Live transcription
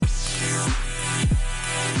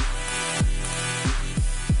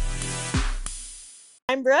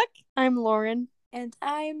I'm Brooke. I'm Lauren. And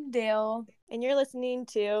I'm Dale. And you're listening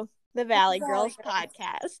to the Valley Girls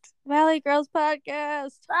Podcast. Valley Girls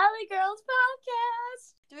Podcast. Valley Girls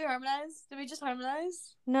Podcast. Did we harmonize? Did we just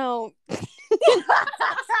harmonize? No.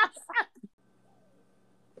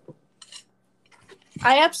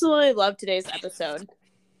 I absolutely love today's episode.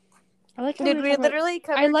 I like how Did we literally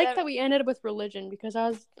cover I like that we ended with religion because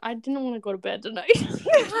I didn't want to go to bed tonight.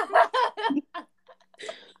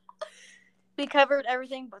 We covered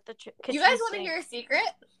everything but the kitchen. You guys want to hear a secret?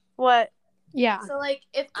 What? Yeah. So,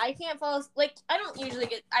 if I can't fall asleep, I've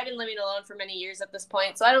been living alone for many years at this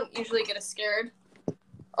point, so I don't usually get scared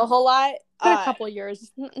a whole lot. Been a couple of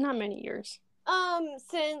years. Not many years.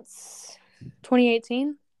 Since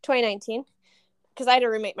 2018? 2019. Because I had a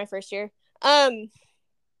roommate my first year. But,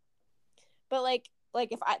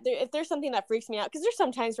 if there's something that freaks me out, because there's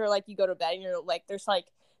some times where, you go to bed and you're, there's,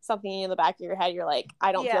 something in the back of your head, you're like,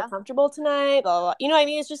 I don't feel comfortable tonight, blah, blah, blah. You know what I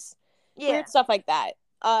mean? It's just weird stuff like that.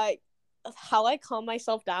 How I calm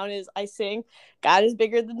myself down is I sing God is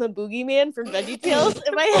Bigger Than the Boogeyman from VeggieTales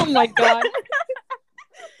in my head. Oh my god.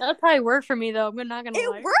 That would probably work for me, though. I'm not going to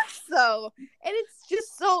lie. It works, though. And it's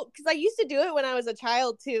just so... Because I used to do it when I was a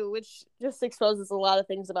child, too, which just exposes a lot of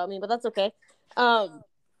things about me, but that's okay. And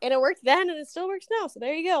it worked then, and it still works now, so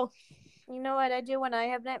there you go. You know what I do when I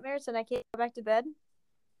have nightmares and I can't go back to bed?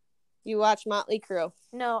 You watch Motley Crue.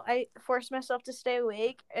 No, I force myself to stay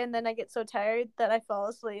awake, and then I get so tired that I fall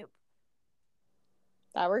asleep.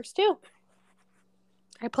 That works, too.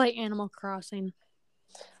 I play Animal Crossing.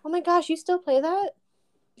 Oh my gosh, you still play that?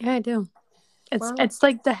 Yeah, I do. It's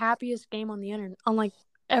the happiest game on the internet, on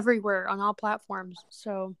everywhere, on all platforms.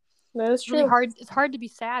 So that is true. Really hard. It's hard to be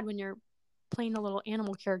sad when you're playing a little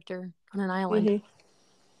animal character on an island.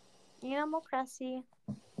 Mm-hmm. Animal Crossing.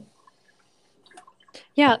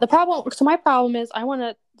 Yeah, my problem is I want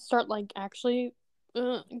to start actually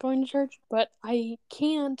going to church, but I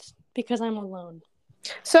can't because I'm alone.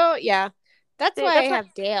 So yeah, that's why I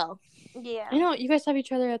have Dale. Yeah, I know you guys have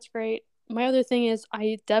each other. That's great. My other thing is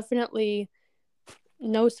I definitely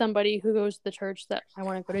know somebody who goes to the church that I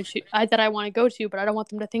want to go to. That I want to go to, but I don't want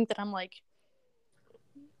them to think that I'm I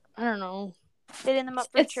don't know. Hitting them up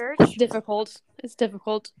for church. It's difficult. It's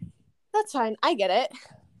difficult. That's fine. I get it.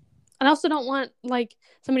 And I also don't want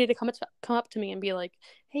somebody to come up to me and be like,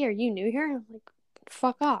 "Hey, are you new here?" I'm like,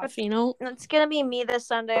 "Fuck off," you know. It's gonna be me this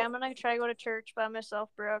Sunday. I'm gonna try to go to church by myself,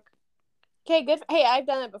 Brooke. Okay, good. Hey, I've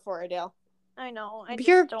done it before, Dale. I know.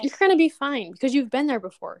 You're gonna be fine because you've been there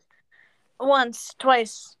before. Once,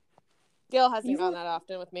 twice. Dale hasn't gone that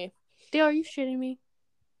often with me. Dale, are you shitting me?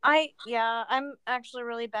 I'm actually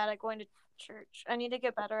really bad at going to church. I need to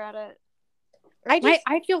get better at it.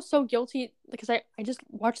 I feel so guilty because I just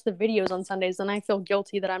watch the videos on Sundays and I feel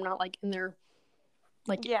guilty that I'm not in there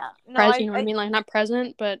present, you know what I mean? Not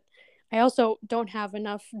present, but I also don't have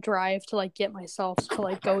enough drive to get myself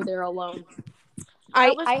to go there alone.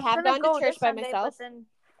 I have gone to church by myself. But then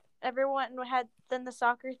everyone then the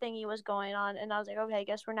soccer thingy was going on and I was like, okay, I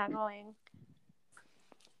guess we're not going.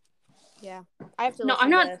 Yeah. I have to I'm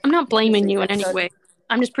not blaming you in any way.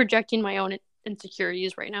 I'm just projecting my own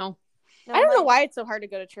insecurities right now. No, I don't know why it's so hard to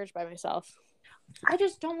go to church by myself. I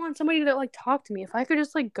just don't want somebody to talk to me. If I could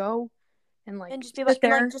just go and and just be sit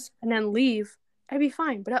there and then leave, I'd be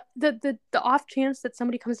fine. But the off chance that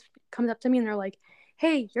somebody comes up to me and they're like,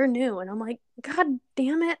 "Hey, you're new," and I'm like, "God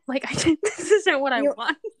damn it! This isn't what I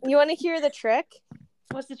want." You want to hear the trick?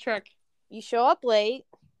 What's the trick? You show up late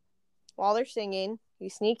while they're singing.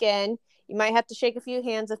 You sneak in. You might have to shake a few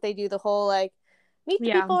hands if they do the whole meet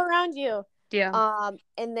the people around you. Yeah.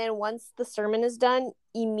 And then once the sermon is done,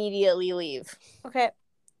 immediately leave. Okay.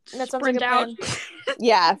 That sounds Sprint like a plan.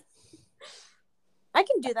 Yeah. I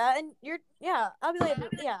can do that, and I'll be late.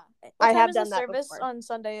 Yeah. I have done that service before. On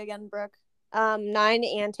Sunday again, Brooke? 9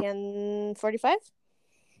 and 10:45.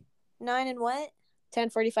 9 and what?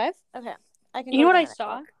 10:45. Okay. I can. You know what I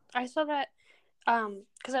saw? I saw that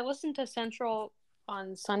because I listened to Central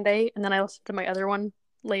on Sunday, and then I listened to my other one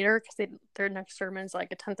later because their next sermon is at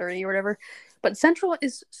 10:30 or whatever. But Central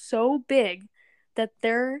is so big that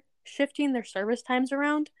they're shifting their service times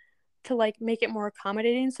around to make it more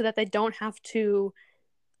accommodating so that they don't have to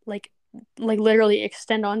literally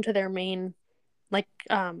extend onto their main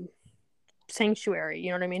sanctuary.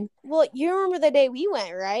 You know what I mean? Well, you remember the day we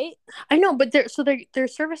went, right? I know, but their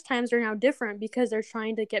service times are now different because they're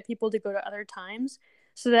trying to get people to go to other times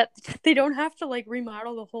so that they don't have to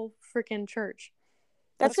remodel the whole freaking church.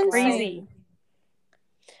 That's crazy.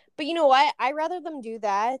 But you know what? I'd rather them do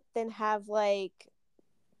that than have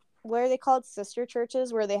what are they called? Sister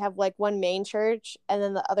churches, where they have like one main church and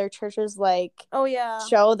then the other churches like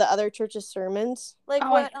show the other church's sermons. Like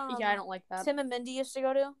what? I don't like that. Tim and Mindy used to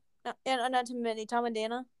go to. No, not Tim and Mindy. Tom and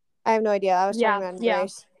Dana. I have no idea. I was talking about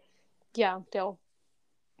Grace. Yeah, Dale.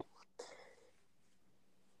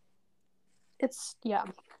 It's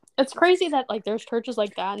crazy that like there's churches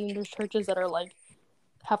like that, and then there's churches that are like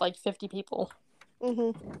have like 50 people.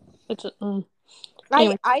 Mm-hmm. It's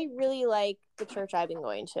anyway. I really like the church I've been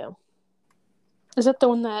going to. Is that the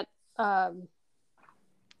one that the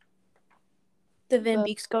Van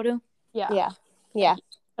Beeks go to? Yeah. I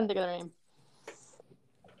don't think of their name.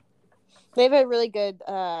 They have a really good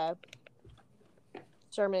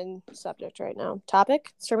sermon subject right now.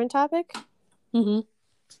 Sermon topic. Mm-hmm.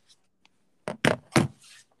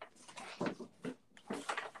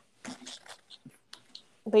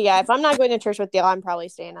 But yeah, if I'm not going to church with Dale, I'm probably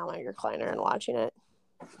staying on my recliner and watching it.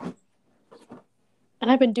 And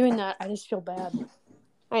I've been doing that. I just feel bad.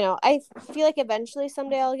 I know. I feel like eventually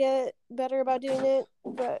someday I'll get better about doing it.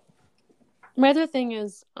 But my other thing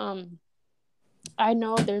is, I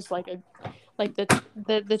know there's like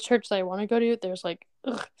the church that I want to go to. There's like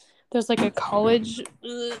a college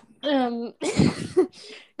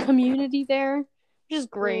community there, which is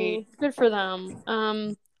great. Good for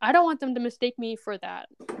them. I don't want them to mistake me for that.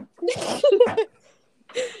 That's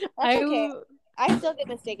okay. I still get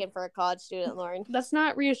mistaken for a college student, Lauren. That's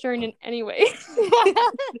not reassuring in any way.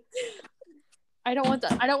 I don't want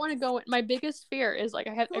that. I don't want to go. My biggest fear is like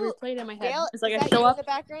I have every plate in my head. Dale, it's like is I that show you up. In the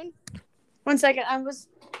background? 1 second.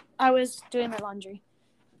 I was doing my laundry.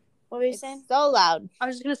 What were you saying? So loud. I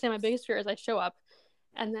was just gonna say my biggest fear is I show up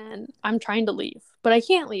and then I'm trying to leave, but I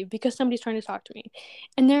can't leave because somebody's trying to talk to me,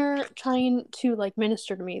 and they're trying to like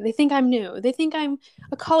minister to me. They think I'm new. They think I'm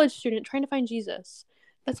a college student trying to find Jesus.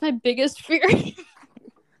 That's my biggest fear.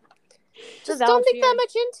 Just don't think that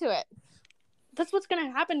much into it. That's what's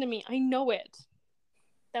gonna happen to me. I know it.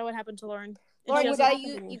 That would happen to Lauren. Lauren,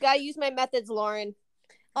 you gotta use my methods, Lauren.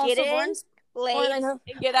 Also, get in late and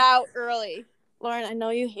get out early. Lauren, I know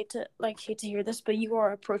you hate to hear this, but you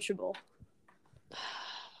are approachable.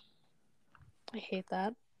 I hate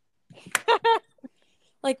that.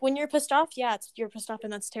 Like when you're pissed off, you're pissed off,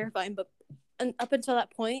 and that's terrifying. But up until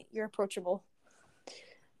that point, you're approachable.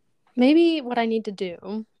 Maybe what I need to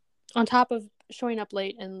do, on top of showing up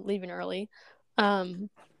late and leaving early,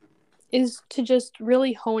 is to just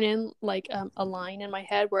really hone in like a line in my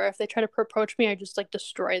head where if they try to approach me, I just like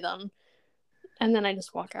destroy them, and then I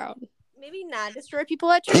just walk out. Maybe not destroy people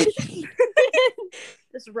at church.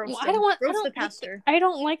 Just roast. I don't want the pastor. I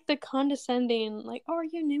don't like the condescending. Like, oh, are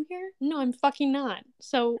you new here? No, I'm fucking not.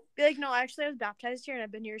 So be like, no, actually, I was baptized here, and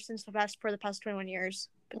I've been here for the past 21 years.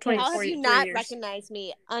 How have you not recognized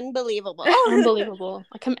me? Unbelievable. Unbelievable.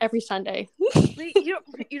 I come every Sunday. Wait, you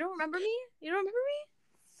don't remember me? You don't remember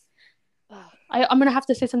me? I'm gonna have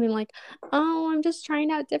to say something like, "Oh, I'm just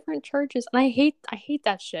trying out different churches," and I hate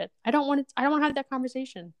that shit. I don't want to have that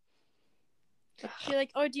conversation. You're like,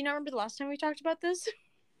 oh, do you not remember the last time we talked about this?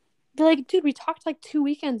 They're like, dude, we talked like 2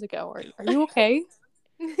 weekends ago. Are you okay?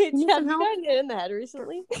 You need some help? You gotten hit in the head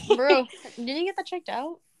recently, bro. Didn't you get that checked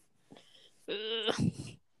out?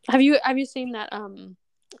 Have you seen that?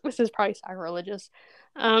 This is probably sacrilegious,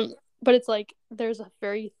 but it's like there's a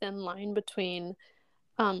very thin line between,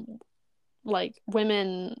 like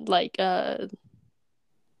women, like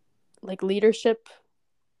leadership,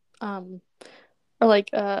 or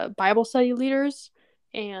like Bible study leaders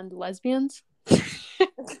and lesbians.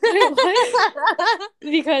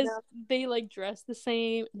 Because they like dress the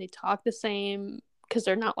same, they talk the same, because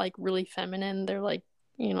they're not like really feminine. They're like,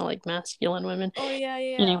 like masculine women. Oh yeah.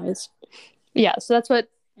 Anyways, yeah. So that's what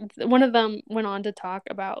one of them went on to talk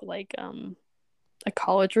about, like a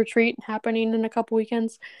college retreat happening in a couple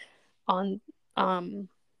weekends on in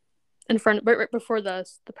front right before the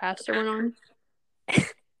pastor went on.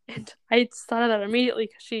 And I thought of that immediately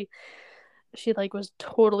because she like was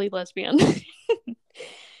totally lesbian.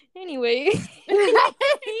 Anyway.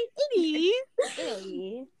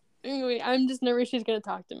 Anyway, I'm just nervous she's gonna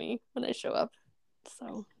talk to me when I show up.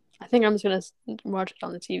 So I think I'm just gonna watch it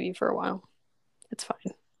on the TV for a while. It's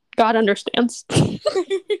fine. God understands.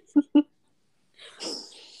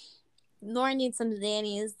 Lauren needs some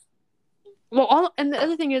Xannies. Well, and the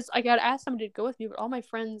other thing is, I gotta ask somebody to go with me, but all my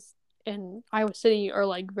friends in Iowa City are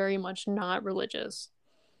like very much not religious,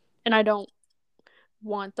 and I don't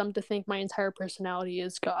want them to think my entire personality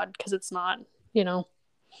is God, because it's not. Yeah.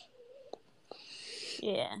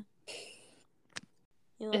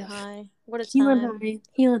 Healing high. What a healing time. high.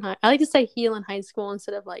 Healing high. I like to say heal in high school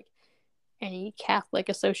instead of like any Catholic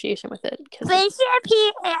association with it. They should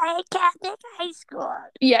be at a Catholic high school.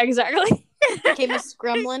 Yeah, exactly. Okay, Miss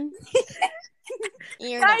Gremlin.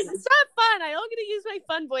 Guys, it's not fun. I don't get to use my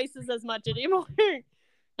fun voices as much anymore.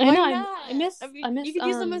 I know. I miss. You could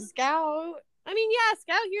use them as Scout. I mean, yeah,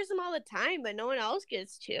 Scout hears them all the time, but no one else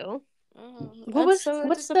gets to. What's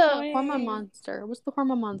the hormone monster? What's the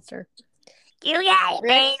hormone monster? You got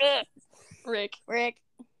it, Rick. Rick.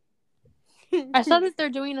 I saw that they're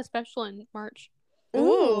doing a special in March.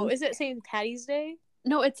 Ooh, is it St. Patty's Day?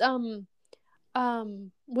 No, it's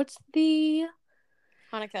what's the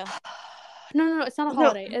Hanukkah. No, it's not a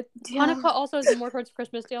holiday. Hanukkah also is more towards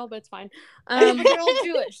Christmas, Dale, but it's fine. They're all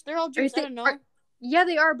Jewish. I don't know. Yeah,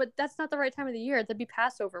 they are, but that's not the right time of the year. That'd be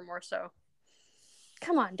Passover more so.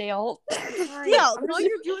 Come on, Dale. Dale, know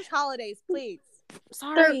your Jewish holidays, please.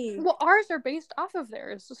 Sorry. Ours are based off of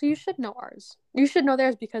theirs, so you should know ours. You should know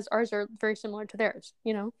theirs because ours are very similar to theirs,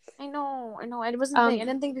 you know? I know. I wasn't thinking. I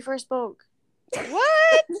didn't think before I spoke.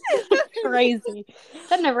 What? Crazy.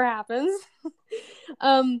 That never happens.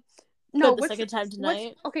 No, the second time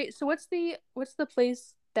tonight. Okay, so what's the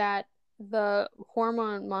place that the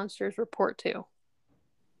hormone monsters report to?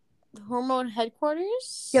 The hormone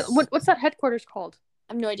headquarters? Yeah, what's that headquarters called?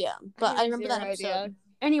 I have no idea, but I remember that episode.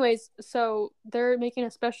 Anyways, so they're making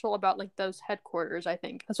a special about like those headquarters, I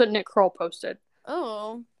think. That's what Nick Kroll posted.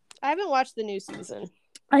 Oh. I haven't watched the new season.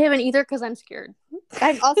 I haven't either because I'm scared.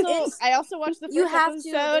 I also watched the first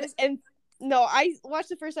episode and no, I watched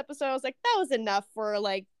the first episode. I was like, that was enough for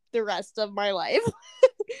like the rest of my life.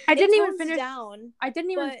 I didn't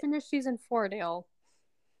even finish season 4, Dale.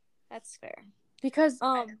 That's fair. Because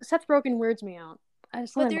Seth Rogen weirds me out.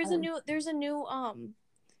 But there's a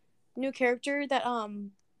new character that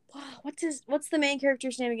what's the main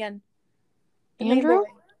character's name again?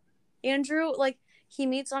 Andrew, like he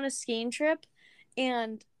meets on a skiing trip,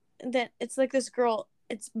 and then it's like this girl.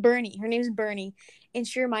 It's Bernie. Her name's Bernie, and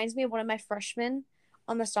she reminds me of one of my freshmen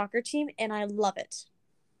on the soccer team, and I love it.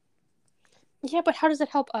 Yeah, but how does it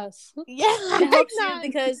help us? Yeah, it helps you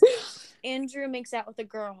because Andrew makes out with a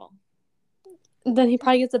girl. Then he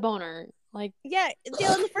probably gets a boner. Like, yeah,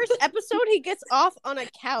 Dale, in the first episode, he gets off on a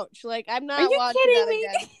couch. Like, I'm not watching that me?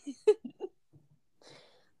 again.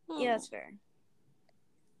 Yeah, that's fair.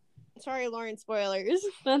 Sorry, Lauren, spoilers.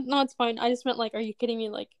 No, it's fine. I just meant, like, are you kidding me,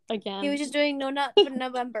 like, again? He was just doing not for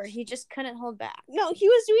November. He just couldn't hold back. No, he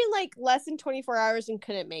was doing, like, less than 24 hours and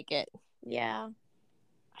couldn't make it. Yeah.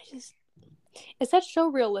 Is that show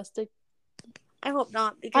realistic? I hope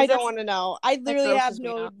not. Because I don't want to know. I literally have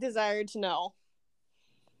no desire to know.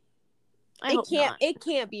 It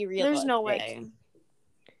can't be realistic. There's no way.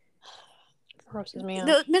 Grosses me out.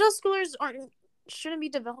 The middle schoolers shouldn't be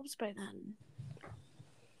developed by then.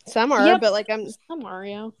 Some are, but like some are,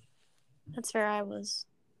 yeah. That's where I was.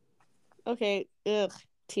 Okay, ugh.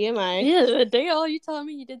 TMI. Yeah, Dale, you telling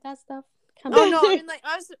me you did that stuff? Come on. No, I mean like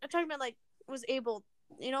I was talking about like was able,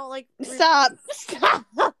 you know, like stop.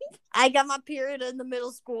 I got my period in the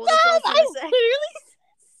middle school. That's all I was saying.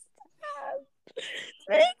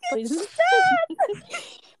 Please stop.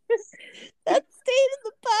 That stayed in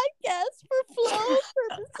the podcast for flow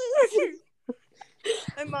purposes.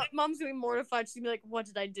 And mom's gonna be mortified. She's gonna be like, "What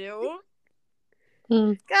did I do?"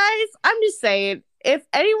 Guys, I'm just saying, if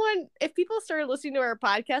people started listening to our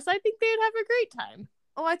podcast, I think they'd have a great time.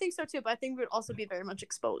 Oh, I think so too, but I think we'd also be very much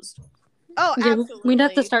exposed. Oh, absolutely. We'd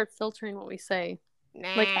have to start filtering what we say.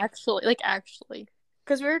 Nah. Like actually.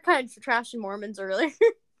 Because we were kind of trashing Mormons earlier.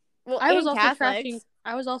 Well, I was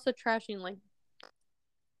also trashing like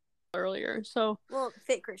earlier. So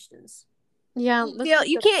fake Christians. Yeah, Dale,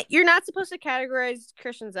 you're not supposed to categorize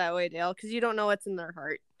Christians that way, Dale, because you don't know what's in their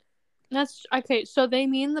heart. That's okay. So they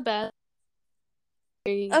mean the best.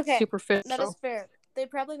 Okay, superficial. That is fair. They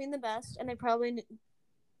probably mean the best, and they probably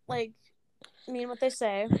like mean what they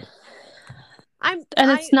say.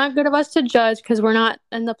 It's not good of us to judge because we're not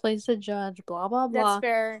in the place to judge. Blah blah blah. That's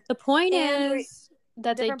fair. The point is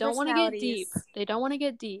that they don't want to get deep. They don't want to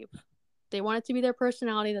get deep. They want it to be their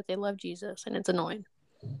personality that they love Jesus, and it's annoying.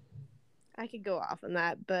 I could go off on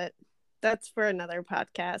that, but that's for another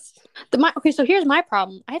podcast. So here's my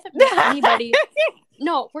problem. I haven't met anybody.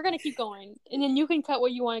 No, we're gonna keep going, and then you can cut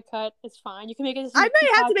what you want to cut. It's fine. You can make it. I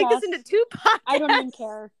might have to make this into 2 podcasts. I don't even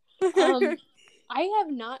care. I have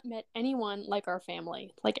not met anyone like our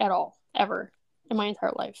family, like at all, ever in my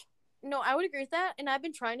entire life. No, I would agree with that, and I've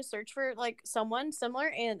been trying to search for like someone similar,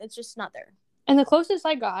 and it's just not there. And the closest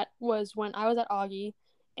I got was when I was at Augie,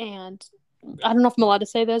 and I don't know if I'm allowed to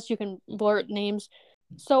say this. You can blurt names.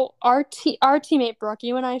 So our teammate Brooke,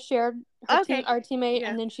 you and I shared our teammate,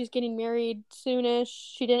 and then she's getting married soonish.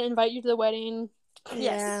 She didn't invite you to the wedding.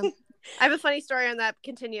 Yes. I have a funny story on that.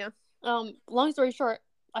 Continue. Long story short,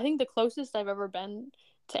 I think the closest I've ever been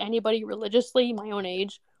to anybody religiously my own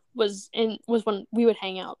age was when we would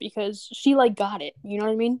hang out, because she like got it, you know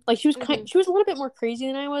what I mean? Like she was she was a little bit more crazy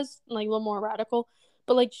than I was, like a little more radical,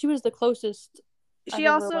 but like she was the closest. She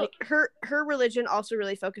also her religion also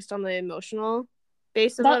really focused on the emotional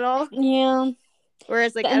base of it all. Yeah.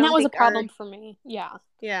 Whereas like that was a problem for me. Yeah.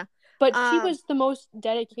 Yeah. But she was the most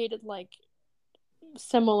dedicated, like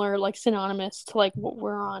similar, like synonymous to like what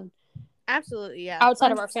we're on. Absolutely, yeah.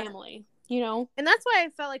 Outside of our family, you know? And that's why I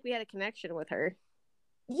felt like we had a connection with her.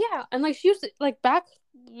 Yeah, and like she used to, like back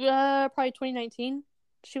probably 2019,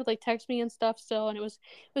 she would like text me and stuff still, and it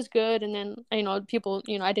was good. And then, you know, people,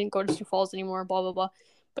 you know, I didn't go to Sioux Falls anymore, blah blah blah.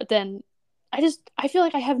 But then I feel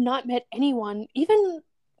like I have not met anyone, even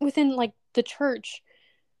within like the church,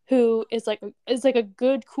 who is like a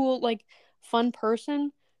good, cool, like fun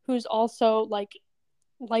person who's also like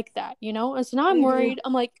that, you know? And so now I'm worried.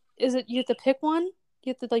 I'm like, is it you have to pick one?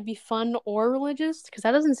 You have to like be fun or religious? Because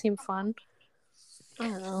that doesn't seem fun. I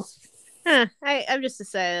don't know. I'm just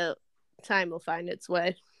excited. Time will find its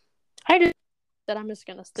way. I just that I'm just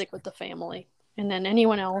gonna stick with the family, and then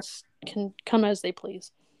anyone else can come as they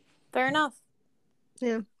please. Fair enough.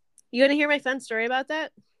 Yeah. You want to hear my fun story about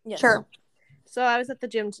that? Yes. Sure. So I was at the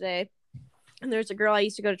gym today, and there's a girl I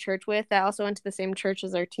used to go to church with that also went to the same church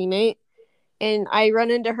as our teammate. And I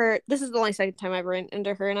run into her. This is the only second time I've run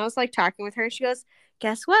into her, and I was like talking with her. And she goes,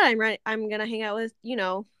 "Guess what? I'm gonna hang out with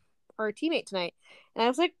our teammate tonight." And I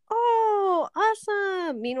was like, "Oh,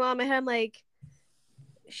 awesome!" Meanwhile, in my head, I'm like,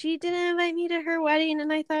 "She didn't invite me to her wedding,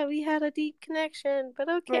 and I thought we had a deep connection, but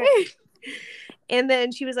okay." Right. And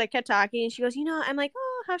then she was like, kept talking, and she goes, I'm like,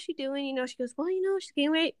 "Oh, how's she doing?" She goes, "Well, she's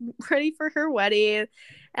getting ready for her wedding."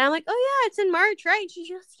 And I'm like, "Oh yeah, it's in March, right?" And she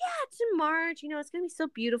goes, "Yeah, it's in March. It's gonna be so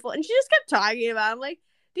beautiful." And she just kept talking about it. I'm like,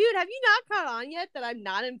 "Dude, have you not caught on yet that I'm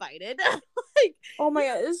not invited?" Like, oh my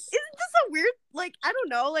god, isn't this a weird, like, I don't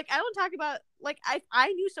know, like, I don't talk about, like, if I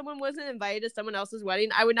knew someone wasn't invited to someone else's wedding,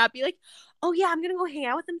 I would not be like, "Oh yeah, I'm gonna go hang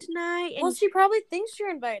out with them tonight." And well, she probably thinks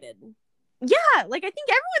you're invited. Yeah, like, I think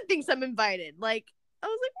everyone thinks I'm invited. Like, I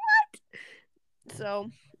was like, what? So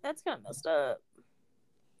that's kind of messed up.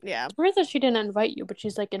 Yeah. I heard that she didn't invite you, but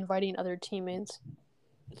she's like inviting other teammates.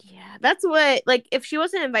 Yeah, that's what, like, if she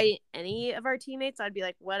wasn't inviting any of our teammates, I'd be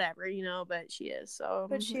like, whatever, but she is. So,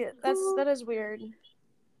 but she is. That is weird.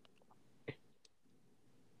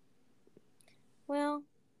 Well,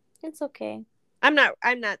 it's okay. I'm not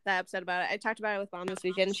that upset about it. I talked about it with Mom this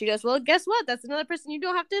weekend, and she goes, "Well, guess what? That's another person you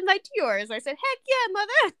don't have to invite to yours." I said, "Heck yeah,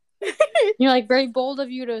 Mother." You're like, very bold of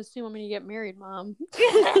you to assume I'm gonna get married, Mom.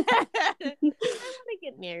 I want to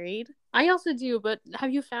get married. I also do, but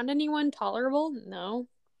have you found anyone tolerable? No.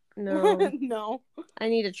 No. I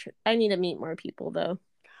need to meet more people, though.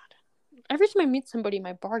 God. Every time I meet somebody,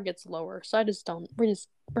 my bar gets lower, so I just don't. We're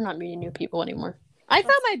not meeting new people anymore. I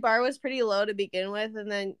thought my bar was pretty low to begin with, and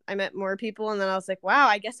then I met more people, and then I was like, wow,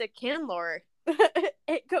 I guess it can lower.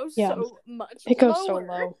 It goes so much It goes so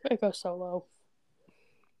low. It goes so low.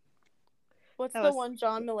 What's the one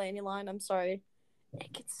John Mulaney line? I'm sorry.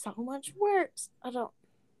 It gets so much worse. I don't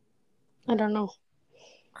know.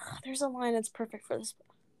 There's a line that's perfect for this.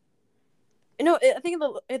 No, I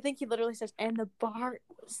think he literally says, "And the bar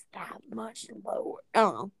was that much lower." I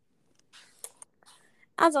don't know.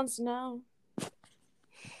 As on snow.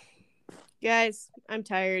 Guys, I'm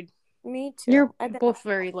tired. Me too. You're both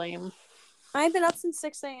very lame. I've been up since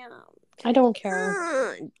 6 a.m. I don't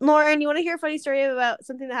care. Lauren, you want to hear a funny story about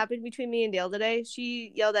something that happened between me and Dale today?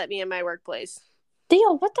 She yelled at me in my workplace.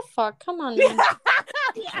 Dale, what the fuck? Come on, man.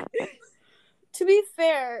 To be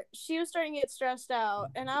fair, she was starting to get stressed out,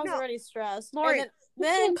 and I was already stressed. Lauren,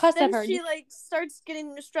 then she like starts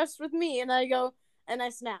getting stressed with me, and I go, and I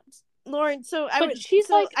snapped. Lauren, she's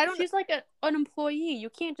like an employee. You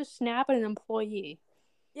can't just snap at an employee.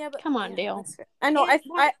 Yeah, but come on, Dale. I know. I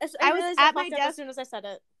was at my desk as soon as I said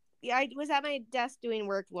it. Yeah, I was at my desk doing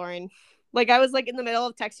work, Lauren. Like, I was like in the middle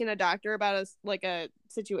of texting a doctor about a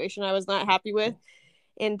situation I was not happy with,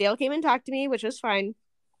 and Dale came and talked to me, which was fine.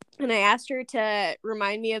 And I asked her to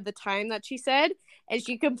remind me of the time that she said, and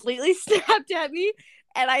she completely snapped at me.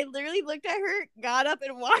 And I literally looked at her, got up,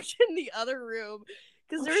 and walked in the other room.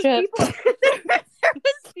 Because there was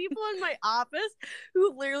people in my office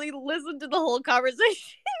who literally listened to the whole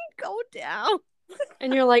conversation go down.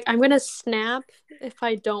 And you're like, I'm going to snap if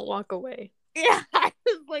I don't walk away. Yeah, I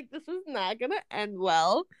was like, this is not going to end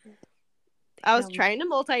well. I was trying to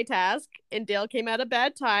multitask, and Dale came at a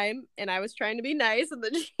bad time, and I was trying to be nice, and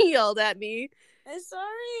then she yelled at me. I'm sorry.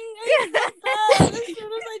 I did that as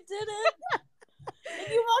soon as I did it. And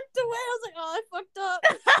you walked away. I was like, oh, I fucked up.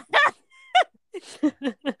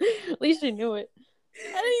 At least you knew it. I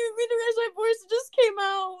didn't even mean to raise my voice. It just came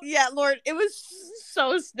out. Yeah, Lord, it was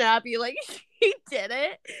so snappy. Like, she did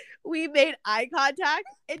it. We made eye contact,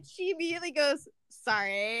 and she immediately goes,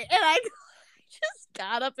 sorry. And I just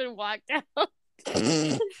got up and walked out.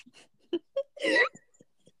 And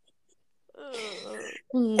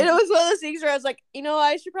it was one of those things where I was like,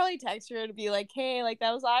 I should probably text her to be like, hey, like,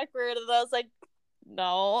 that was awkward. And I was like,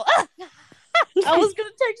 no. I was gonna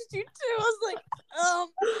text you too. I was like,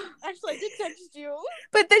 actually I did text you.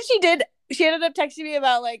 But then she ended up texting me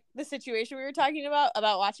about like the situation we were talking about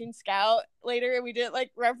watching Scout later, and we didn't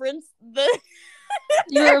like reference the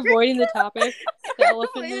you were avoiding the topic. The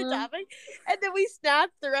elephant in the room. And then we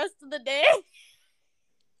snapped the rest of the day.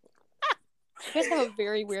 You guys have a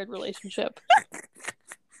very weird relationship.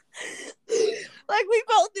 Like, we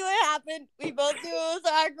both knew it happened. We both knew it was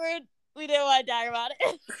awkward. We didn't want to talk about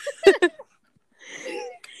it.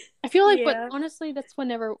 I feel like, but honestly, that's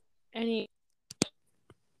whenever any...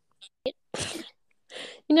 You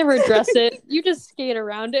never address it. You just skate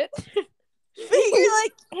around it. You're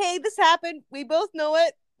like, hey, this happened. We both know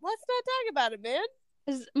it. Let's not talk about it, man.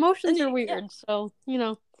 Because emotions are weird, so,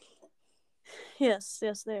 Yes,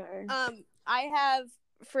 they are. I have,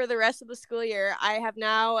 for the rest of the school year, I have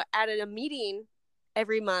now added a meeting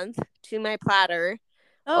every month to my platter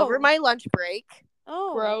over my lunch break.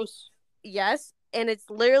 Oh. Gross. Yes, and it's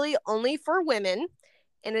literally only for women,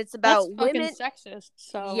 and it's about women. That's fucking sexist,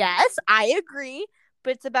 so. Yes, I agree,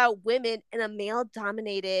 but it's about women in a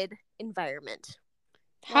male-dominated environment.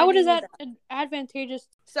 How is that advantageous?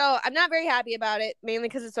 So, I'm not very happy about it, mainly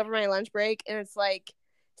because it's over my lunch break, and it's like,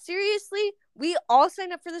 seriously, we all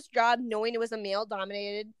signed up for this job knowing it was a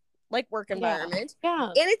male-dominated, like, work environment. Yeah.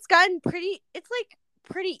 And it's gotten pretty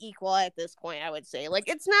equal at this point, I would say. Like,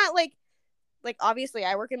 it's not like, obviously,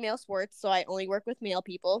 I work in male sports, so I only work with male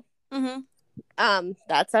people. Mm-hmm.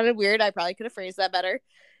 That sounded weird. I probably could have phrased that better.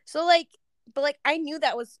 So, like, but, like, I knew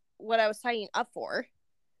that was what I was signing up for.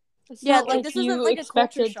 Yeah, like, this isn't, like,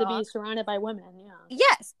 expected to be surrounded by women, yeah.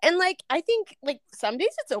 Yes, and, like, I think, like, some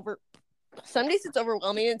days it's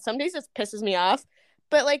overwhelming, and some days it pisses me off.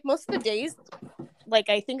 But, like, most of the days, like,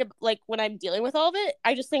 I think, like, when I'm dealing with all of it,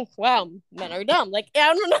 I just think, wow, men are dumb. Like,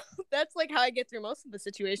 I don't know. That's, like, how I get through most of the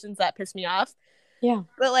situations that piss me off. Yeah.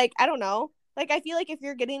 But, like, I don't know. Like, I feel like if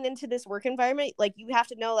you're getting into this work environment, like, you have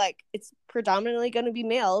to know, like, it's predominantly going to be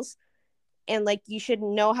males, and, like, you should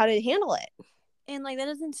know how to handle it. And, like, that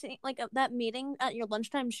doesn't seem, like, that meeting at your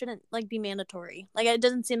lunchtime shouldn't, like, be mandatory. Like, it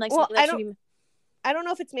doesn't seem like something that should be... I don't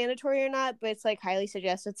know if it's mandatory or not, but it's, like, highly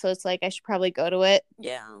suggested, so it's, like, I should probably go to it.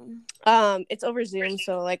 Yeah. It's over Zoom,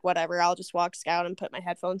 so, like, whatever. I'll just walk Scout and put my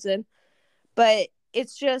headphones in. But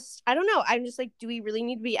it's just, I don't know. I'm just, like, do we really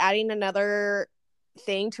need to be adding another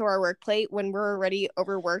thing to our work plate when we're already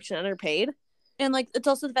overworked and underpaid? And, like, it's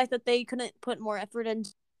also the fact that they couldn't put more effort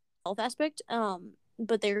into the health aspect,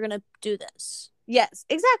 but they were gonna do this. Yes,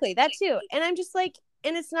 exactly. That too. And I'm just, like,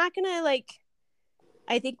 and it's not gonna, like,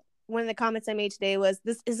 I think one of the comments I made today was,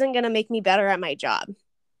 this isn't going to make me better at my job.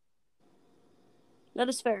 That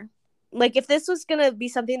is fair. Like, if this was going to be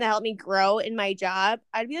something that helped me grow in my job,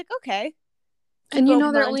 I'd be like, okay. And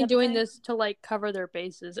they're only doing this to, like, cover their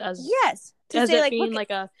bases as to say, it like, being like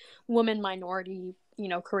a woman minority,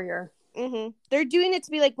 career. Mm-hmm. They're doing it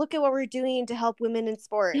to be like, look at what we're doing to help women in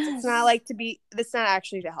sports. Yes. It's not like it's not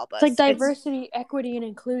actually to help us. It's like diversity, equity, and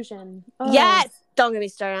inclusion. Oh. Yes. Don't get me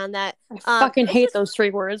started on that. I fucking hate those 3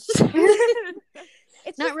 words.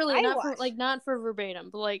 It's not really, not for verbatim,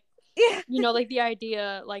 but like, like the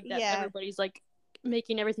idea, like that everybody's like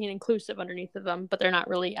making everything inclusive underneath of them, but they're not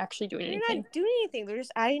really actually doing anything. They're not doing anything. They're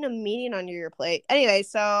just adding a meaning on your plate. Anyway,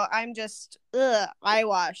 so I'm just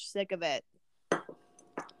eyewash, sick of it.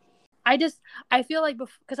 I feel like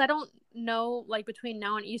because I don't know, like, between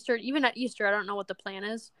now and Easter, even at Easter, I don't know what the plan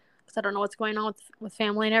is because I don't know what's going on with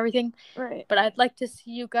family and everything. Right. But I'd like to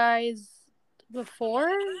see you guys before.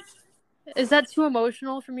 Is that too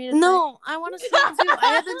emotional for me to say? No, I want to see you too.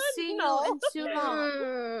 I haven't seen you in too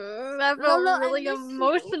long. That felt really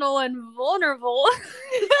emotional and vulnerable.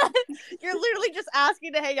 You're literally just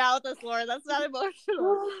asking to hang out with us, Laura. That's not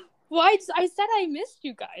emotional. Well, I said I missed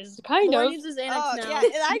you guys, kind Lauren of. uses Annex now. Yeah,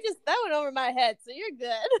 and that went over my head, so you're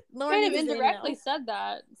good. Lauren kind of indirectly said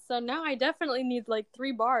that, so now I definitely need like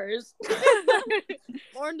 3 bars.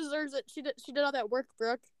 Lauren deserves it. She did all that work,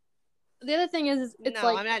 Brooke. The other thing is, it's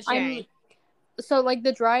I'm not sharing. So like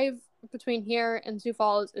the drive between here and Sioux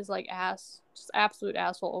Falls is like just absolute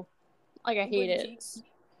asshole. Like I hate it.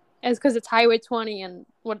 It's because it's Highway 20 and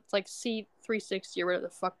what's like C360 or whatever the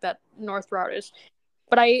fuck that north route is.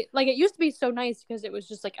 But I like it used to be so nice because it was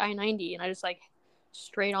just like I-90 and I just like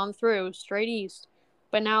straight on through, straight east.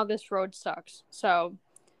 But now this road sucks. So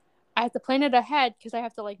I have to plan it ahead because I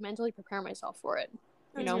have to like mentally prepare myself for it.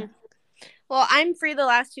 You know? Well, I'm free the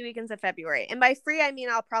last 2 weekends of February. And by free, I mean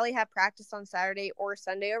I'll probably have practice on Saturday or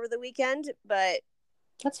Sunday over the weekend, but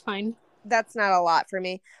that's fine. That's not a lot for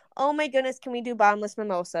me. Oh my goodness, can we do bottomless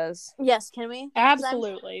mimosas? Yes, can we?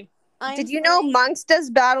 Absolutely. Did you know Monk's does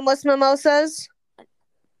bottomless mimosas?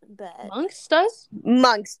 Monk's does?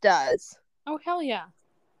 Monk's does. Oh, hell yeah.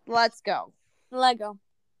 Let's go. Lego.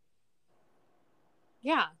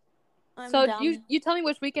 Yeah. So you tell me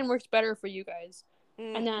which weekend works better for you guys.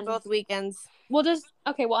 And then both weekends. We'll just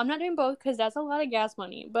I'm not doing both because that's a lot of gas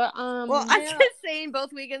money. But well, I'm just saying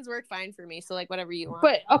both weekends work fine for me. So like whatever you want.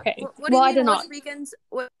 But okay. What do you mean?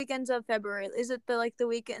 What weekends of February? Is it the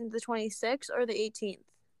weekend the 26th or the 18th?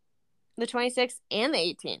 The 26th and the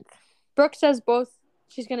 18th. Brooke says both.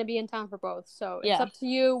 She's gonna be in town for both. So it's up to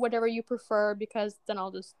you, whatever you prefer, because then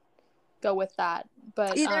I'll just go with that.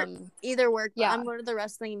 But either work. Yeah. I'm going to the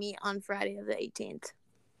wrestling meet on Friday of the 18th.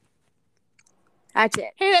 That's it.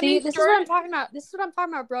 Hey, that means this is what I'm talking about. This is what I'm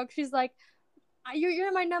talking about, Brooke. She's like,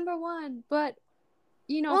 you're my number one, but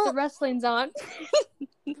if the wrestling's on.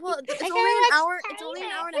 Well, it's only an hour. It's only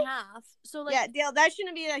an hour and a half. So like, yeah, Dale, that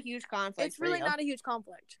shouldn't be a huge conflict. It's really not a huge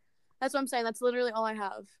conflict. That's what I'm saying. That's literally all I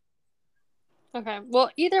have. Okay. Well,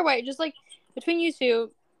 either way, just like between you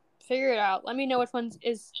two, figure it out. Let me know which one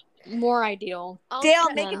is more ideal.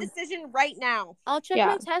 Dale, make a decision right now. I'll check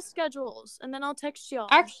my test schedules and then I'll text y'all.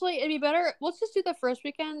 Actually, it'd be better. Let's just do the first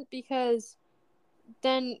weekend because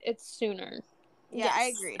then it's sooner. Yeah, yes. I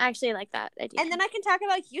agree. I actually like that idea. And then I can talk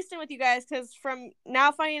about Houston with you guys because from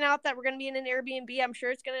now finding out that we're going to be in an Airbnb, I'm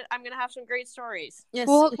sure I'm going to have some great stories. Yes,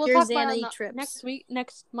 we'll talk about it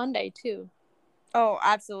next Monday too. Oh,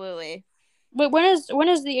 absolutely. Wait, when is the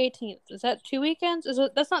 18th? Is that 2 weekends?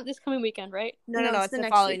 That's not this coming weekend, right? No, it's the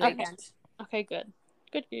following weekend. Okay, good.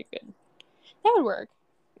 Good. That would work.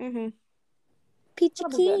 Peachy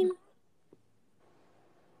keen.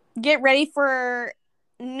 Get ready for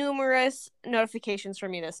numerous notifications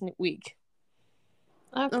from me this week.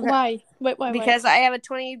 Okay. Why? Why? Because I have a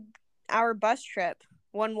 20-hour bus trip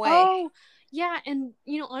one way. Oh, yeah, and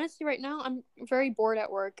honestly, right now I'm very bored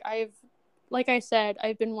at work. Like I said,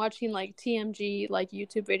 I've been watching like TMG like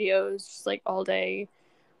YouTube videos just like all day,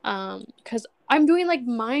 because I'm doing like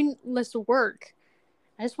mindless work.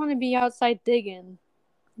 I just want to be outside digging,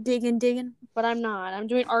 but I'm not. I'm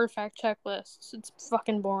doing artifact checklists. It's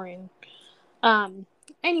fucking boring.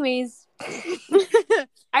 Anyways,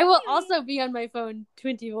 I will also be on my phone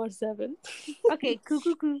 24/7. Okay,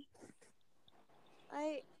 cool.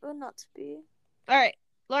 I will not be. All right,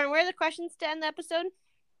 Lauren, what are the questions to end the episode?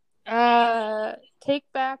 Take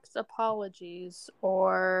backs, apologies,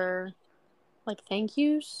 or like thank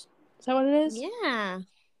yous. Is that what it is?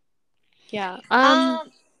 Yeah.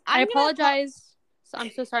 I apologize.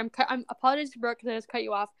 I'm so sorry. I'm apologize to Brooke because I just cut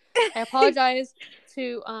you off. I apologize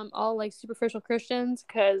to all like superficial Christians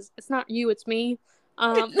because it's not you, it's me.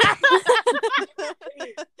 But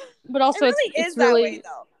also it's really way,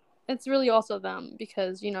 though. It's really also them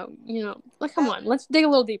because like come on, let's dig a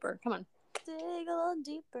little deeper. Come on. Dig a little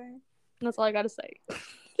deeper. That's all I gotta say.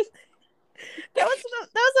 That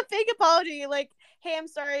was a fake apology. Like, hey, I'm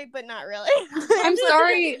sorry, but not really. I'm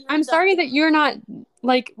sorry. I'm sorry that you're not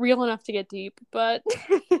like real enough to get deep, but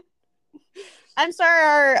I'm sorry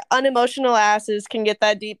our unemotional asses can get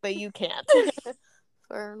that deep, but you can't.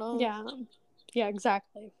 Fair enough. Yeah,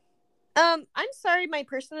 exactly. I'm sorry. My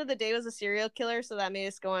person of the day was a serial killer, so that made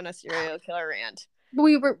us go on a serial killer rant. But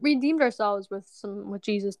we redeemed ourselves with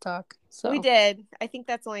Jesus talk. So we did. I think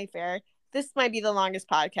that's only fair. This might be the longest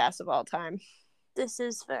podcast of all time. This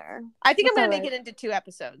is fair. I think I'm going to make it into 2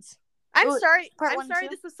 episodes. I'm sorry. I'm sorry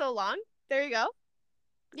this was so long. There you go.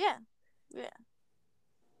 Yeah.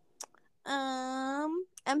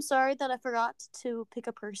 I'm sorry that I forgot to pick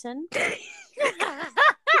a person.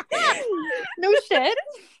 No shit.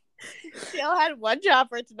 Dale had one job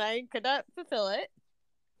for tonight and could not fulfill it.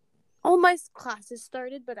 Oh, my classes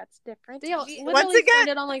started, but that's different. They literally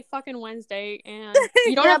started on like fucking Wednesday, and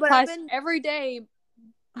you don't have class every day,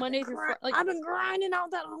 Monday through Friday. Like, I've been grinding out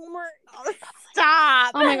that homework.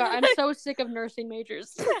 Stop! Oh my god, I'm so sick of nursing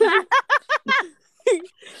majors.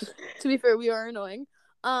 To be fair, we are annoying.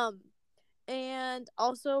 And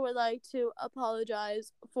also would like to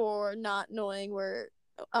apologize for not knowing we're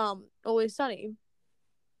Always Sunny.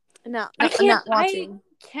 Not watching.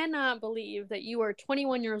 I cannot believe that you are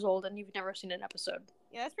 21 years old and you've never seen an episode.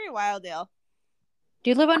 Yeah, that's pretty wild, Dale.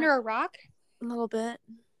 Do you live under a rock? A little bit.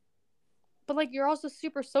 But like, you're also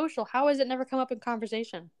super social. How has it never come up in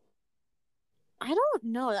conversation? I don't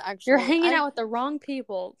know, actually. You're hanging out with the wrong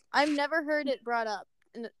people. I've never heard it brought up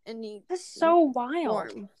in any. That's so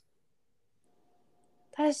wild. Form.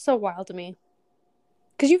 That is so wild to me.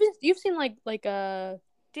 Because you've seen like Deal.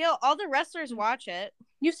 All the wrestlers watch it.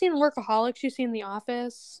 You've seen Workaholics. You've seen The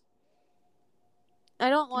Office. I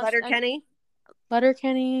don't watch Letterkenny.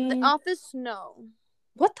 Letterkenny. The Office. No.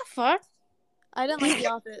 What the fuck? I didn't like The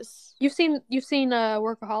Office. You've seen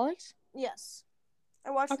Workaholics? Yes.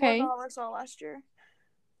 I watched Workaholics all last year.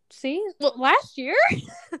 See? Well, last year?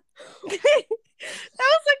 That was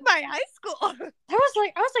like my high school. I was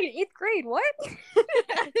like in 8th grade. What?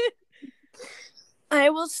 I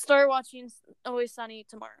will start watching Always Sunny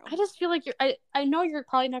tomorrow. I just feel like I know you're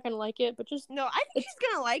probably not gonna like it, but just No, I think she's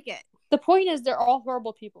gonna like it. the point is they're all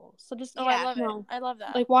horrible people. So just I love it. I love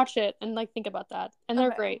that. like watch it and like think about that. And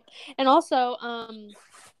they're great. And also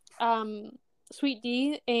Sweet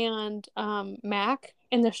D and Mac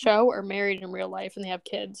in the show are married in real life and they have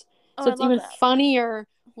kids. So it's even funnier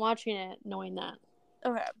watching it knowing that.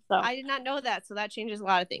 Okay. So I did not know that, so that changes a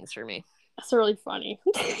lot of things for me. that's really funny.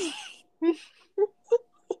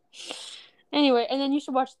 Anyway, and then you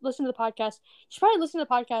should listen to the podcast. You should probably listen to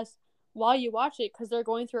the podcast while you watch it because they're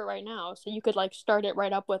going through it right now. So you could like start it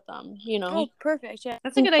right up with them, you know. Oh, perfect. Yeah.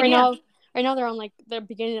 That's a good idea. Right now they're on like the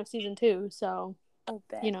beginning of season 2, so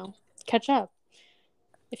you know, catch up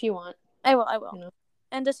if you want. I will. You know?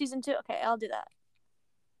 End of season 2. Okay, I'll do that.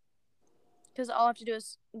 Because all I have to do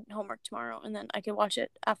is homework tomorrow, and then I can watch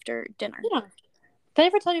it after dinner. Yeah. Did I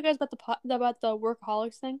ever tell you guys about the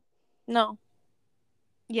Workaholics thing? No.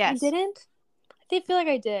 Yes. I didn't? I feel like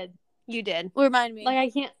I did. You did. Remind me.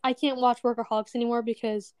 Like I can't watch Workaholics anymore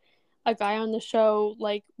because a guy on the show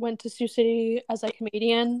like went to Sioux City as a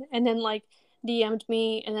comedian and then like DM'd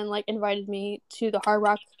me and then like invited me to the Hard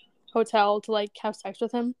Rock Hotel to like have sex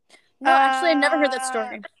with him. No, actually, I've never heard that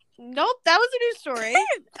story. Nope, that was a new story.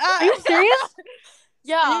 Are you serious?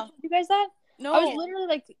 Yeah. I didn't tell you guys that? No. I was literally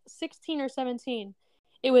like 16 or 17.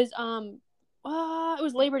 It was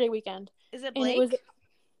Labor Day weekend. Is it Blake? And it was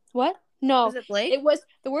what? No. Was it Blake? It was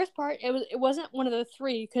the worst part. It wasn't one of the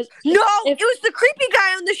 3 because it was the creepy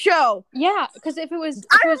guy on the show. Yeah, because if it was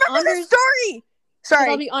I remember the story. Sorry.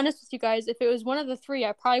 I'll be honest with you guys. If it was one of the 3,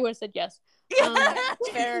 I probably would have said yes.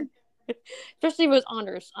 Fair. Especially if it was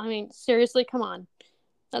Anders. I mean, seriously, come on.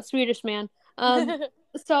 That Swedish man.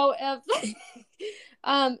 So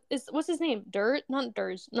what's his name? Not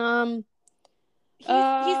Durs. He's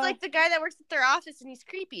like the guy that works at their office and he's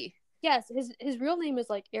creepy. Yes, his real name is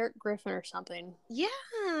like Eric Griffin or something. Yeah.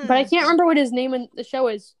 But I can't remember what his name in the show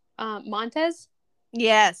is. Montez?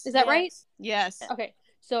 Yes. Is that right? Yes. Okay.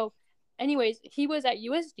 So anyways, he was at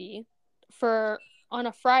USD on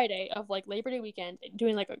a Friday of like Labor Day weekend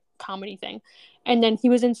doing like a comedy thing. And then he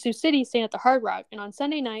was in Sioux City staying at the Hard Rock and on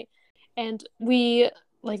Sunday night and we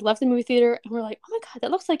like left the movie theater and we're like, oh my god, that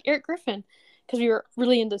looks like Eric Griffin because we were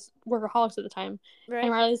really into Workaholics at the time. Right.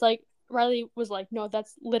 And Riley was like, no,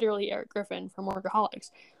 that's literally Eric Griffin from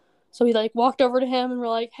Workaholics. So we like walked over to him and we're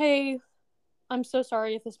like, hey, I'm so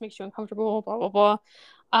sorry if this makes you uncomfortable, blah, blah, blah.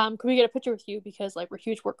 Can we get a picture with you? Because like we're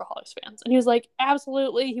huge Workaholics fans. And he was like,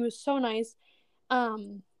 absolutely. He was so nice.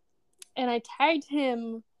 And I tagged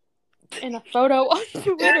him in a photo on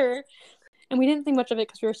Twitter. And we didn't think much of it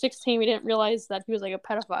because we were 16. We didn't realize that he was like a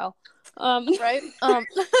pedophile. Right?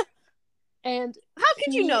 And how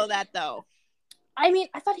could you know that though? I mean,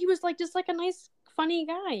 I thought he was like just like a nice, funny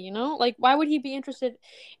guy, you know? Like, why would he be interested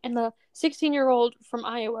in the 16-year-old from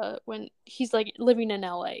Iowa when he's like living in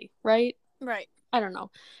LA, right? Right. I don't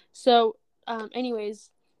know. So, anyways,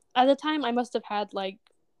 at the time, I must have had like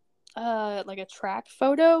a track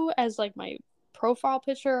photo as like my profile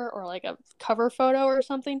picture or like a cover photo or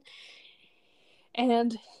something.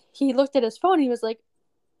 And he looked at his phone. And he was like,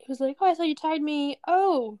 oh, I thought you tagged me.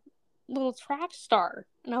 Oh, little track star.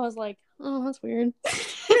 And I was like, oh, that's weird.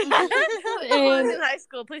 I was in high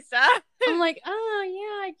school. Please stop. I'm like, oh,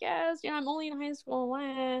 yeah, I guess. Yeah, I'm only in high school.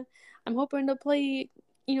 I'm hoping to play,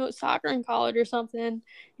 soccer in college or something.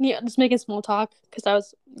 Yeah, just making small talk because I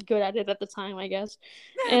was good at it at the time, I guess.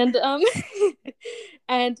 And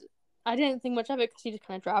and I didn't think much of it because he just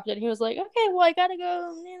kind of dropped it. He was like, okay, well, I gotta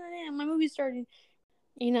go. My movie's starting.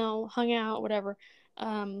 Hung out, whatever.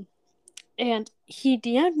 And he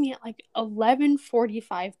DM'd me at like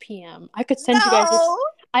 11:45 p.m. I could send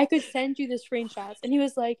you the screenshots. And he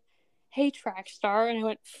was like, hey, track star. And I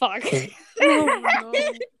went, fuck. Oh, no.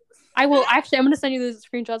 I'm going to send you the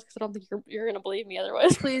screenshots because I don't think you're going to believe me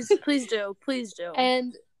otherwise. Please do. Please do.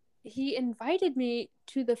 And he invited me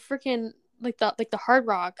to the freaking, like the Hard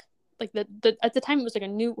Rock like the at the time it was like a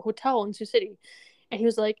new hotel in Sioux City, and he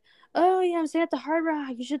was like, oh yeah, I'm staying at the Hard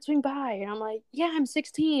Rock, you should swing by. And I'm like, yeah, I'm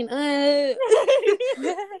 16. Yeah,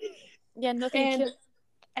 no thank you.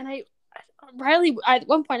 And Riley, at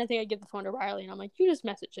one point I think I give the phone to Riley and I'm like, you just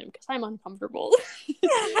message him because I'm uncomfortable.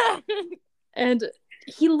 And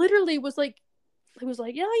he literally was like, yeah,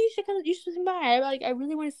 you should swing by, like I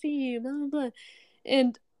really want to see you, blah blah blah.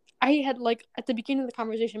 And I had, like, at the beginning of the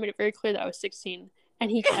conversation made it very clear that I was 16,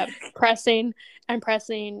 and he kept pressing, and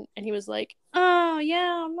he was like, oh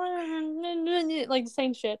yeah, like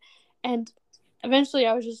saying shit. And eventually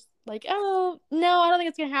I was just like, oh no, I don't think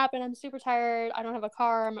it's gonna happen, I'm super tired, I don't have a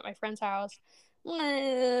car, I'm at my friend's house.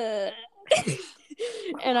 And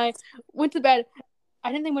I went to bed.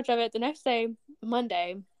 I didn't think much of it. The next day,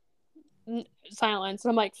 Monday, silence. And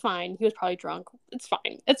I'm like, fine, he was probably drunk, it's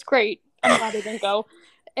fine, it's great, I'm glad he didn't go.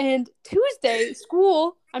 And Tuesday,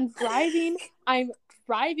 school, I'm driving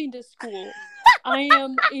to school. I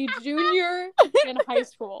am a junior in high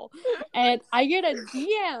school, and I get a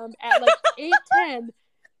DM at like 8:10,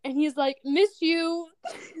 and he's like, miss you.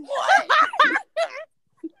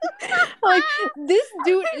 Like, this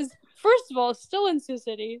dude is, first of all, still in Sioux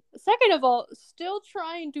City. Second of all, still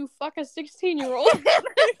trying to fuck a 16-year-old.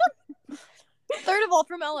 Third of all,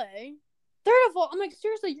 from LA. Third of all, I'm like,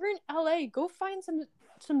 seriously, you're in LA. Go find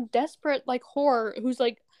some desperate, like, whore who's,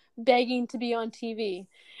 like, begging to be on TV.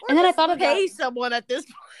 Or and then I thought of pay someone at this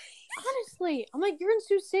point. Honestly, I'm like, you're in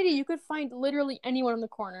Sioux City. You could find literally anyone on the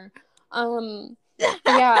corner.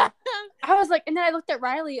 Yeah. I was like, and then I looked at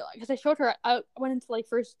Riley because I showed her. I went into like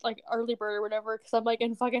first like early bird or whatever because I'm like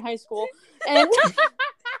in fucking high school, and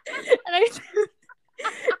and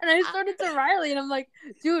I showed it to Riley, and I'm like,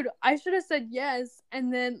 dude, I should have said yes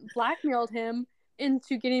and then blackmailed him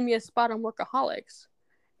into getting me a spot on Workaholics.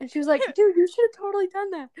 And she was like, dude, you should have totally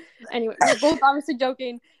done that. Anyway, we're both obviously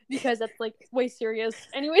joking because that's like way serious.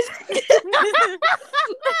 Anyways.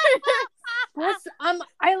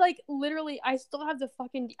 I like literally, I still have the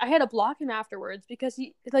fucking, I had to block him afterwards because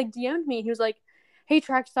he like DM'd me. He was like, hey,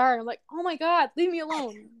 Trackstar. I'm like, oh my God, leave me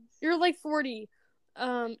alone. You're like 40.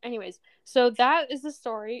 Anyways, so that is the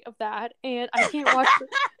story of that. And I can't watch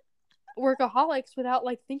Workaholics without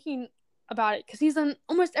like thinking about it because he's on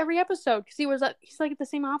almost every episode because he's like at the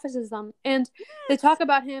same office as them, and they talk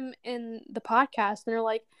about him in the podcast and they're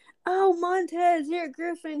like, oh, Montez, Eric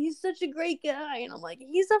Griffin, he's such a great guy, and I'm like,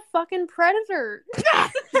 he's a fucking predator.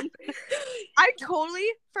 I totally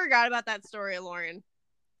forgot about that story, Lauren.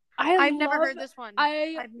 I've never heard this one.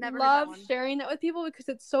 I've never love heard that one. Sharing that with people because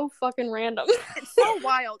it's so fucking random. It's so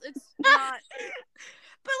wild. It's not.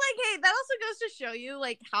 But, like, hey, that also goes to show you,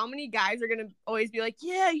 like, how many guys are going to always be like,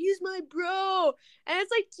 yeah, he's my bro. And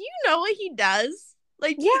it's like, do you know what he does?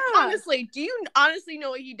 Like, do you honestly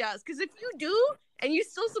know what he does? Because if you do, and you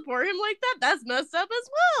still support him like that, that's messed up as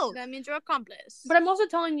well. That means you're accomplice. But I'm also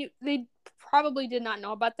telling you, they probably did not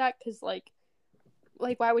know about that because, like,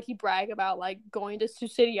 why would he brag about, like, going to Sioux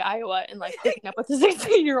City, Iowa, and, like, hooking up with a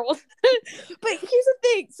 16-year-old? But here's the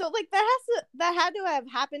thing. So, like, that had to have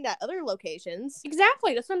happened at other locations.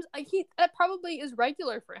 Exactly. That's what I'm, like, that probably is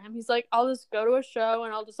regular for him. He's like, I'll just go to a show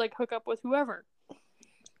and I'll just, like, hook up with whoever.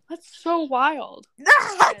 That's so wild.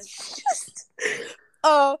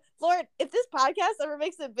 Oh, Lauren, if this podcast ever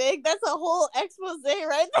makes it big, that's a whole expose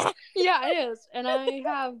right there. Yeah, it is. And I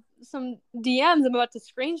have some DMs I'm about to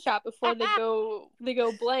screenshot before they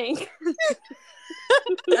go blank.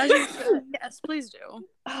 Yes, please do.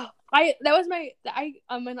 I'm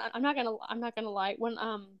not gonna lie. When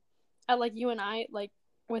at like you and I like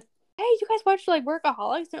with, hey, you guys watch like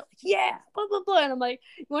Workaholics? They're like, yeah, blah blah blah. And I'm like,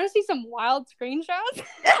 you want to see some wild screenshots?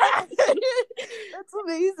 That's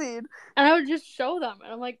amazing. And I would just show them,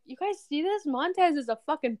 and I'm like, you guys see this? Montez is a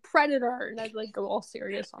fucking predator, and I'd like go all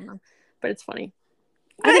serious on them, but it's funny.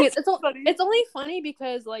 I think it's funny. It's only funny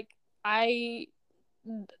because like I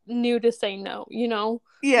knew to say no, you know?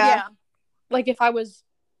 Yeah. Like if I was,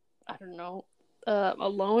 I don't know,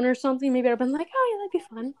 alone or something, maybe I'd have been like, oh yeah, that'd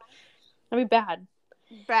be fun. That'd be bad.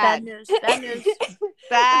 Bad news.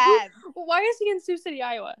 Bad. Why is he in Sioux City,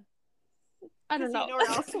 Iowa? I don't know.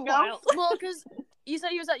 Well, because you said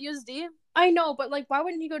he was at USD. I know, but like, why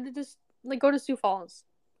wouldn't he go to Sioux Falls?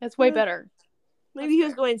 That's way better. Maybe he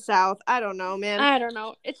was going south. I don't know, man. I don't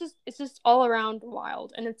know. It's just all around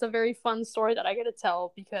wild, and it's a very fun story that I get to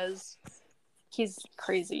tell because he's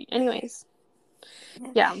crazy. Anyways,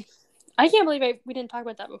 yeah, I can't believe we didn't talk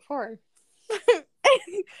about that before.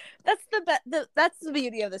 That's the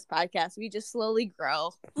beauty of this podcast. We just slowly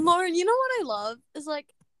grow. Lauren, you know what I love is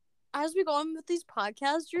like as we go on with these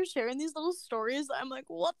podcasts, you're sharing these little stories. I'm like,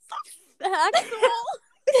 what the heck?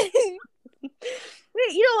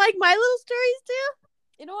 Wait, you don't like my little stories too?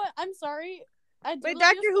 You know what? I'm sorry. I do My love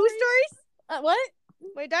Doctor your Who stories. stories? What?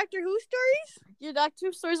 My Doctor Who stories? Your Doctor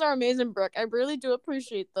Who stories are amazing, Brooke. I really do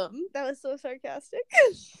appreciate them. That was so sarcastic.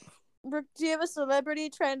 Brooke, do you have a celebrity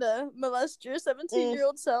trying to molest your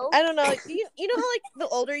 17-year-old self? I don't know. You know how like the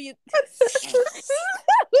older you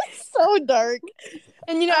so dark.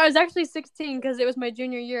 And I was actually 16 because it was my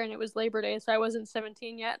junior year and it was Labor Day, so I wasn't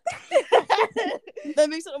 17 yet. That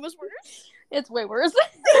makes it almost worse. It's way worse.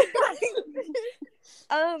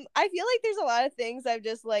 I feel like there's a lot of things I've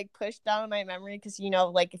just like pushed down in my memory because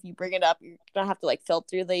like if you bring it up, you're gonna have to like filter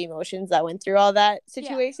through the emotions that went through all that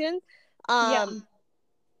situation. Yeah.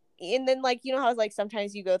 And then like how like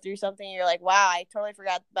sometimes you go through something and you're like, wow, I totally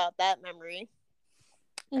forgot about that memory.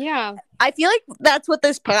 Yeah. I feel like that's what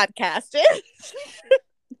this podcast is.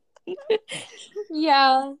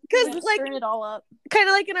 Yeah. Because like stirring it all up. kind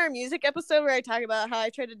of like in our music episode where I talk about how I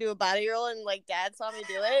tried to do a body roll and like Dad saw me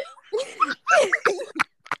do it.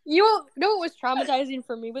 You know what was traumatizing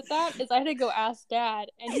for me with that is I had to go ask Dad,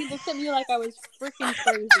 and he looked at me like I was freaking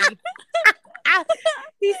crazy.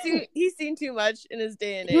 He's seen too much in his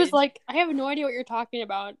day and age. He was like, I have no idea what you're talking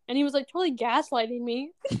about, and he was like totally gaslighting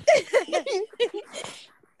me. Because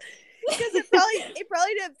it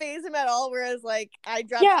probably didn't phase him at all. Whereas like I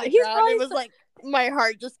dropped to the ground, it was like my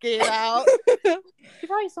heart just gave out. He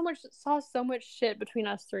probably saw so much shit between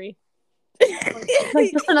us three.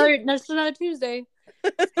 Like, just another Tuesday.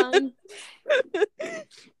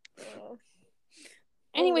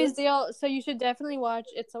 Anyways, Dale, so you should definitely watch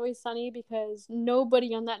It's Always Sunny because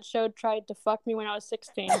nobody on that show tried to fuck me when I was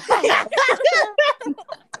 16.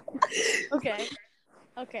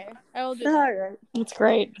 Okay, I will do All that. right. It's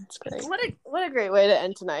great. It's great. What a great way to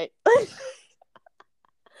end tonight.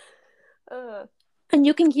 And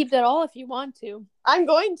you can keep that all if you want to. I'm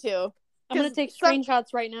going to. I'm gonna take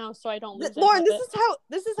screenshots right now so I don't lose it. Lauren, this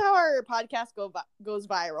is how our podcast goes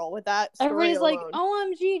viral with that story. Everybody's alone. like,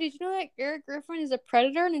 OMG, did you know that Eric Griffin is a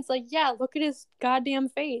predator? And it's like, yeah, look at his goddamn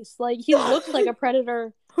face. Like, he looks like a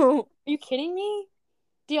predator. Are you kidding me?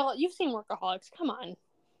 Dale, you've seen Workaholics. Come on.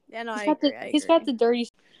 Yeah, no, He's got the dirty.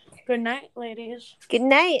 Good night, ladies. Good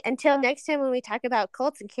night. Until next time when we talk about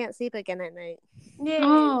cults and can't sleep again at night. Yay.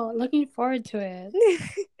 Oh, looking forward to it.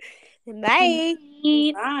 Bye.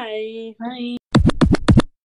 Bye. Bye.